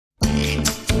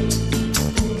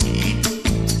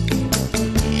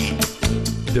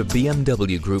The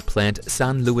BMW Group plant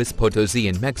San Luis Potosí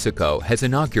in Mexico has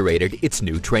inaugurated its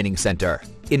new training center.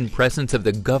 In presence of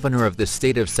the governor of the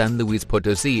state of San Luis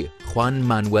Potosí, Juan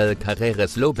Manuel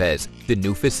Carreras Lopez, the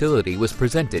new facility was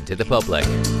presented to the public.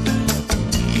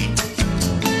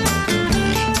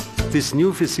 This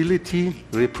new facility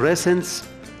represents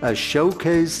a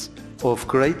showcase of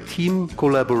great team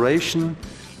collaboration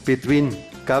between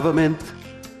government,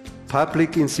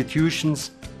 public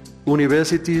institutions,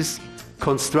 universities,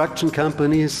 construction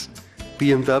companies,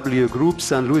 BMW Group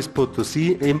San Luis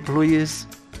Potosí employees,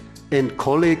 and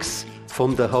colleagues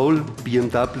from the whole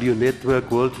BMW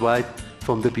network worldwide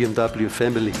from the BMW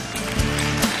family.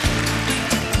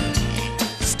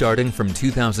 Starting from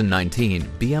 2019,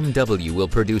 BMW will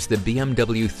produce the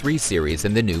BMW 3 Series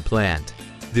in the new plant.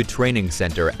 The training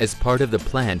center, as part of the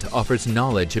plant, offers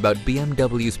knowledge about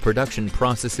BMW's production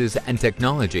processes and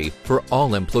technology for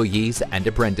all employees and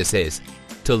apprentices.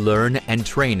 To learn and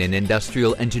train in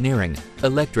industrial engineering,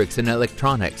 electrics and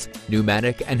electronics,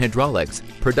 pneumatic and hydraulics,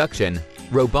 production,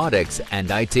 robotics, and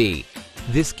IT.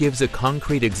 This gives a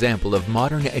concrete example of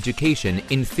modern education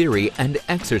in theory and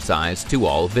exercise to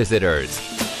all visitors.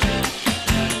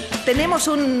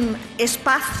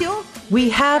 We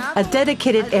have a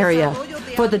dedicated area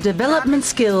for the development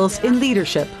skills in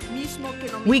leadership.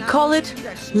 We call it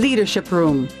Leadership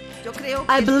Room.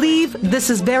 I believe this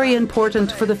is very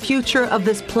important for the future of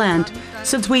this plant,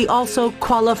 since we also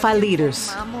qualify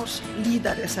leaders.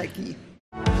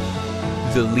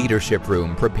 The Leadership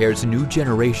Room prepares new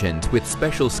generations with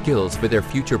special skills for their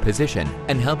future position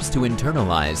and helps to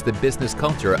internalize the business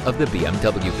culture of the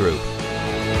BMW Group.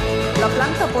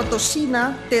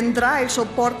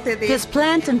 This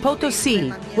plant in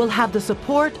Potosí will have the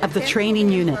support of the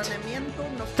training unit.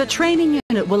 The training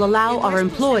unit will allow our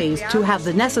employees to have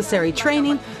the necessary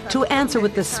training to answer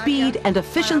with the speed and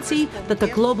efficiency that the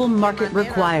global market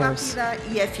requires.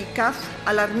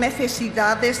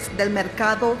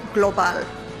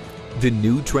 The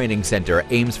new training center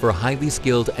aims for highly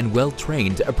skilled and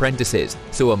well-trained apprentices,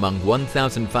 so among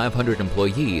 1,500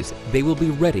 employees, they will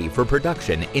be ready for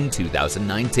production in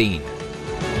 2019.